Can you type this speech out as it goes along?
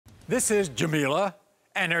This is Jamila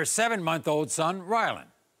and her 7-month-old son, Rylan.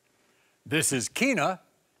 This is Keena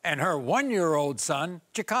and her 1-year-old son,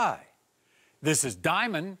 Jakai. This is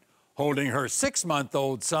Diamond holding her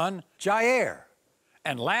 6-month-old son, Jair.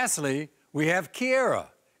 And lastly, we have Kiera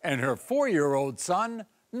and her 4-year-old son,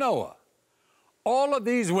 Noah. All of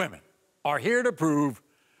these women are here to prove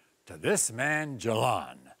to this man,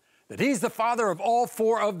 Jalon, that he's the father of all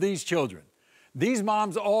 4 of these children. These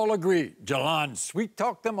moms all agree. Jalon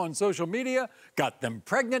sweet-talked them on social media, got them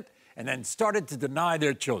pregnant, and then started to deny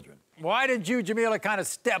their children. Why did you, Jamila, kind of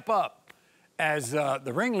step up as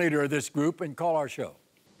the ringleader of this group and call our show?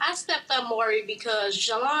 I stepped up, Maury, because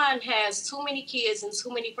Jalon has too many kids and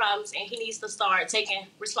too many problems, and he needs to start taking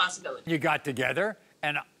responsibility. You got together,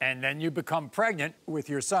 and then you become pregnant with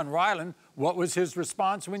your son, Rylan. What was his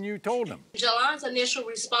response when you told him? Jalon's initial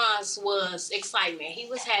response was excitement. He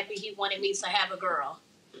was happy. He wanted me to have a girl.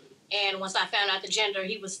 And once I found out the gender,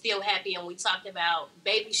 he was still happy, and we talked about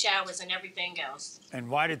baby showers and everything else. And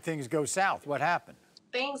why did things go south? What happened?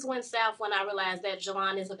 Things went south when I realized that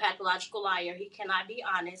Jalon is a pathological liar. He cannot be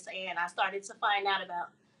honest, and I started to find out about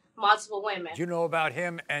multiple women. Did you know about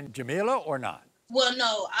him and Jamila or not? Well,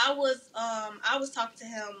 no, I was talking to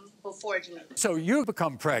him before Jamila. So you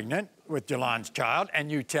become pregnant with Jalon's child,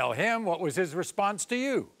 and you tell him. What was his response to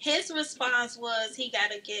you? His response was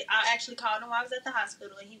I actually called him while I was at the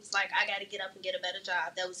hospital, and he was like, I got to get up and get a better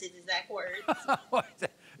job. That was his exact words.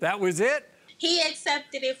 That was it? He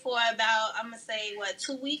accepted it for about, I'm going to say,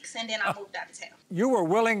 2 weeks, and then I moved out of town. You were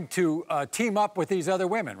willing to team up with these other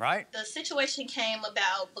women, right? The situation came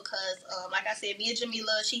about because, like I said, me and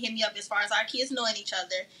Jamila, she hit me up as far as our kids knowing each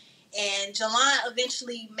other. And Jalon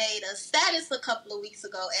eventually made a status a couple of weeks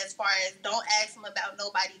ago as far as don't ask him about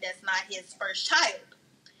nobody that's not his first child.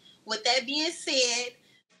 With that being said,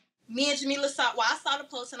 me and Jamila I saw the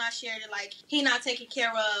post and I shared it, like, he not taking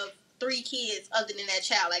care of 3 kids other than that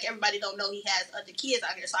child. Like, everybody don't know he has other kids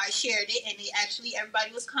out here. So I shared it, and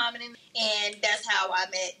everybody was commenting, and that's how I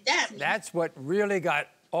met Diamond. That's what really got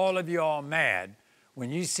all of you all mad when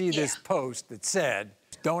you see this post that said,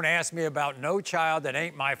 don't ask me about no child that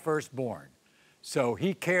ain't my firstborn. So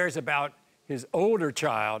he cares about his older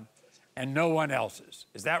child and no one else's.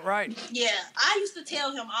 Is that right? Yeah. I used to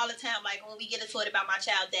tell him all the time, like, when we get into it about my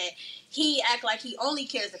child, that he act like he only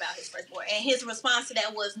cares about his firstborn. And his response to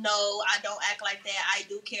that was, no, I don't act like that. I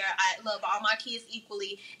do care. I love all my kids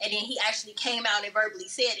equally. And then he actually came out and verbally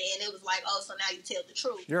said it. And it was like, oh, so now you tell the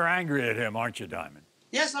truth. You're angry at him, aren't you, Diamond?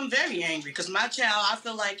 Yes, I'm very angry because my child, I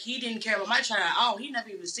feel like he didn't care about my child at all. He never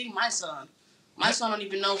even seen my son. My son don't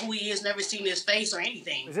even know who he is, never seen his face or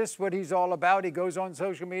anything. Is this what he's all about? He goes on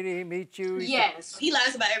social media, he meets you? Yes. He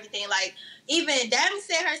lies about everything. Like, even Diamond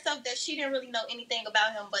said herself that she didn't really know anything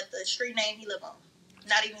about him but the street name he lived on.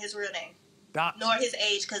 Not even his real name. Nor his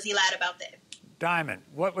age, because he lied about that. Diamond,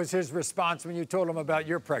 what was his response when you told him about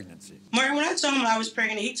your pregnancy? Maury, when I told him I was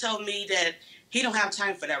pregnant, he told me that he don't have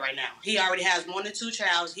time for that right now. He already has 1 or 2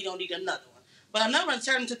 children. He don't need another one. But another one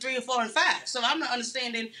turned into 3 or 4 and 5. So I'm not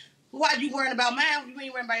understanding why you worrying about mine when you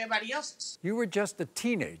ain't worrying about everybody else's. You were just a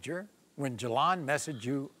teenager when Jalon messaged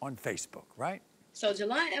you on Facebook, right? So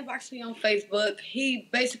Jalon inboxed me on Facebook. He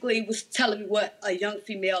basically was telling me what a young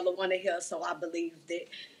female would want to hear, so I believed it.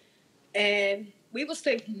 And me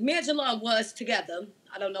and Jalon was together.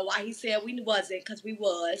 I don't know why he said we wasn't, because we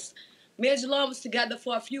was. Me and Jalon was together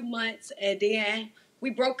for a few months, and then we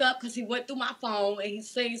broke up because he went through my phone and he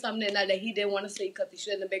seen something in there that he didn't want to see because he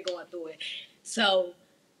shouldn't have been going through it. So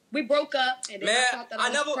we broke up, and then I thought that I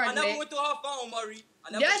never went through her phone, Maury.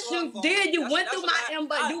 Yes, you did. You went through my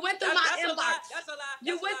inbox. You went through my inbox. That's a lie.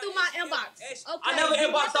 You went through my inbox. Okay. I never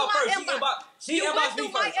inboxed her first. She inboxed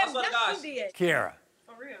me first. I swear to God. Yes, you did. Kiera.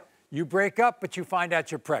 For real. You break up, but you find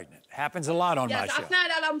out you're pregnant. Happens a lot on my show. Yes, I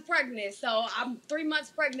found out I'm pregnant. So I'm 3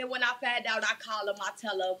 months pregnant. When I found out, I call him. I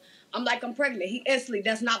tell him, I'm like, I'm pregnant. He instantly,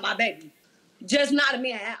 that's not my baby. Just not a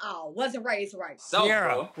man at all. Wasn't raised right. So,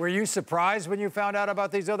 Kiera, were you surprised when you found out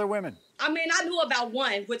about these other women? I mean, I knew about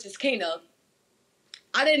one, which is Keena.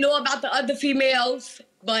 I didn't know about the other females,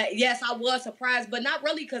 but yes, I was surprised, but not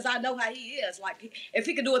really because I know how he is. Like, if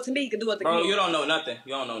he could do it to me, he could do it to Bro, me. you don't know nothing.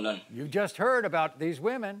 You don't know nothing. You just heard about these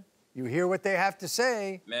women. You hear what they have to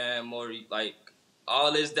say. Man, Maury, like,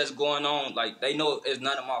 all this that's going on, like, they know it's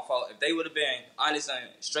none of my fault. If they would have been honest and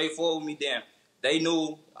straightforward with me, then they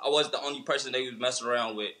knew I wasn't the only person they was messing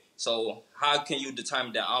around with. So how can you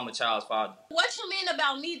determine that I'm a child's father? What you mean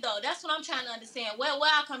about me, though? That's what I'm trying to understand. Where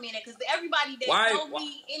I come in at? Because everybody that know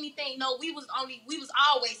me, anything, no, we was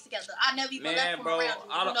always together. I never even left from around you.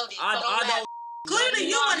 You know that. Clearly,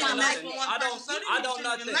 you don't even nothing. make one I don't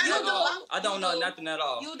nothing at all. I don't know nothing at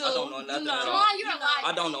all. You do. I don't know nothing at all. Jalon, you're a liar.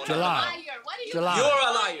 I don't know nothing. Jalon. You're a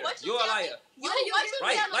liar. You're a liar.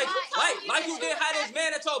 Right, like you did have this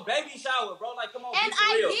man at your baby shower, bro. Like, come on, and be for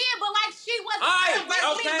I real. did, but like she wasn't.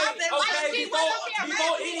 Okay.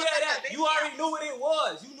 Before any of that, you already knew what it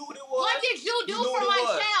was. You knew what it was. What did you do for my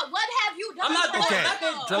child? What have you done? I'm not doing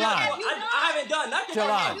nothing. Jalon. I haven't done nothing.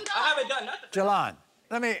 Jalon. I haven't done nothing. Jalon,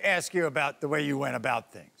 let me ask you about the way you went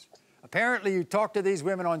about things. Apparently, you talk to these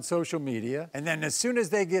women on social media, and then as soon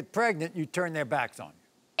as they get pregnant, you turn their backs on you.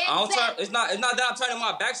 It's not that I'm turning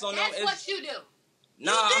my backs on them. That's what you do.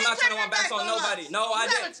 No, I'm not turning my backs on nobody. No, I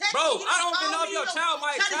didn't. Bro, I don't even know if your child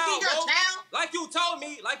my child, bro. Like you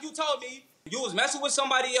told me, you was messing with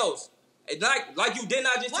somebody else. Like you did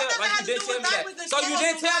not just tell, like you didn't tell me that. So you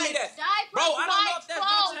didn't tell me that. Bro, I don't know if that's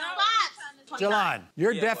my child. Jalon,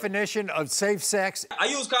 your definition of safe sex. I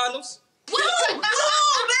use condoms.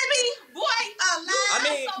 Whoa, baby. Boy,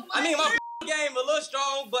 I mean, my game a little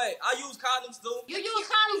strong, but I use condoms too. You use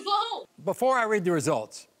condoms for who? Before I read the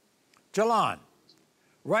results, Jalon,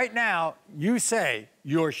 right now, you say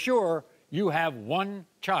you're sure you have one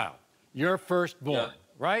child, your firstborn,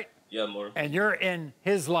 right? Yeah, Maury. And you're in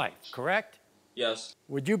his life, correct? Yes.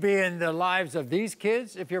 Would you be in the lives of these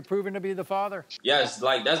kids if you're proven to be the father? Yes,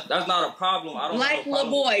 like that's not a problem. I don't Black have a little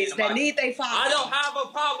problem boys with that need their father. I don't have a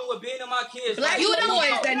problem with being in my kids. Black You little don't boys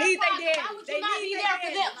have that need their their father. dad. Why would They you not need be their there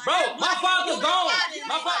for them? Bro, my father's gone.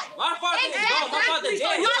 My father is gone. My father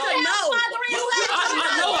dead. You don't know. I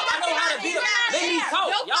know how to be. Let me talk.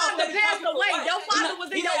 Your father passed away. Your father was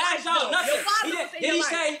in He your didn't life. ask y'all nothing. Your father was in Did your he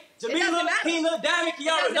life. say Jamila, Tina, Diamond,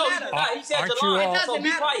 Kiara? No, he did not. He said Aren't you all- Jalon. So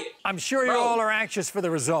be quiet. I'm sure you all are anxious for the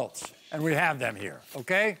results, and we have them here,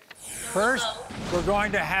 okay? First, we're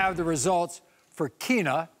going to have the results for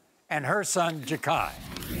Kina and her son, Jakai.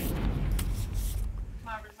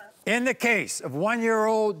 In the case of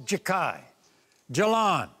one-year-old Jakai,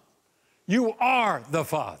 Jalon, you are the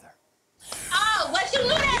father. Oh, what you knew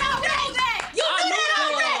that already? You knew that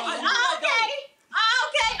already?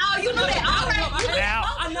 Oh, you knew that. All right. Now,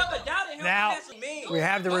 I never doubted him. Now, we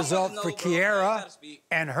have the result for Kiara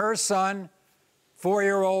and her son,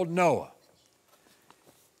 4-year-old Noah.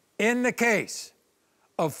 In the case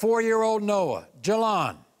of 4-year-old Noah,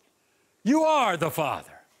 Jalon, you are the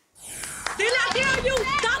father. Did I tell you?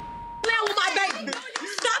 Stop playing with my baby.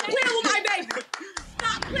 Stop playing with my baby.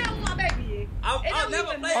 Stop playing with my baby. I'll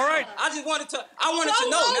never play. All right. I just wanted to. I wanted to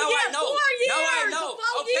know. Now I know. Now I know.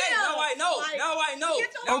 Okay. Now I know. Now I know.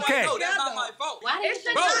 Now Okay. I know. That's not my fault. Why did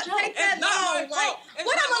you Bro, take that it's not my long. fault. It's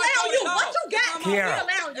What not I'm my allowing you? fault at What you got? all. Kiara,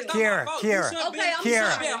 It's not my Kiara, fault. Kiara, You should have been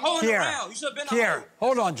Kiara, holding Kiara, around. You should have been Kiara,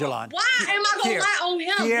 hold on, Jalon. Why am I going to lie on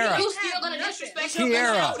him? Kiara. You still gonna disrespect Kiara.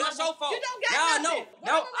 your No, that's your fault. You don't got now I know. nothing.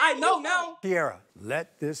 Now I know now. Kiara,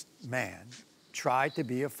 let this man try to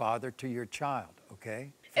be a father to your child,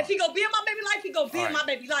 okay? If he gonna be in my baby life, he gonna be in my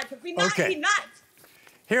baby life. If he not, Okay. he not.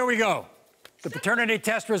 Here we go. The paternity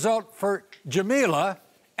test result for Jamila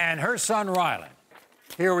and her son, Rylan.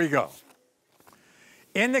 Here we go.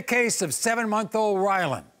 In the case of 7-month-old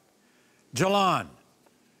Rylan, Jalon,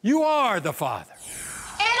 you are the father.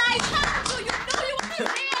 And I told you, you knew you were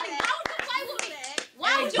daddy. Why would you play with me?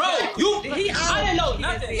 Why would you Bro, play? I didn't know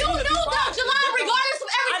nothing. You knew though, Jalon, regardless of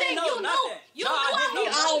I everything, didn't know you nothing. knew. You No, I knew.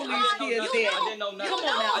 didn't know All nothing. these kids did. I didn't know nothing. Come on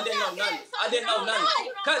now. I didn't know nothing. I didn't know You nothing.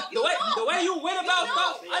 know. Cause the way you went about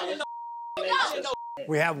stuff, I didn't know.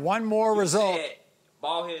 We have one more result,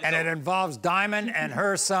 Ball head. and it involves Diamond and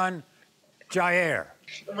her son, Jair.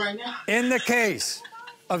 Right now. In the case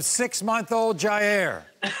of 6-month-old Jair,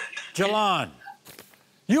 Jalon,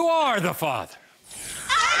 you are the father.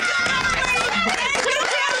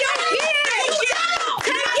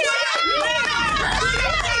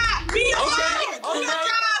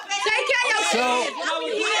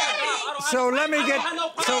 So let me get,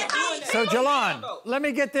 so Jalon, let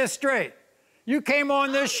me get this straight. You came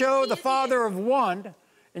on this show the father of 1,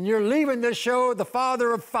 and you're leaving this show the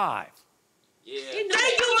father of 5. Yeah. Thank you, Maury.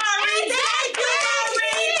 Thank you,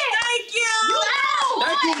 Maury. Thank you.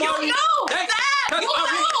 Thank you, Maury. You know. Thank You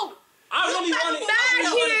know. I really wanted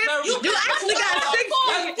clarification. You actually got 6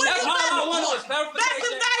 points. That's all I wanted was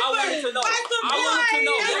clarification. I wanted to know. I wanted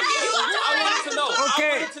to know.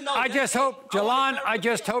 Okay, I just hope, Jalon, I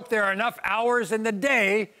just hope there are enough hours in the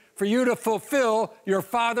day for you to fulfill your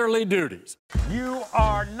fatherly duties. You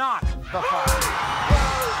are not the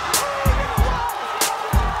father.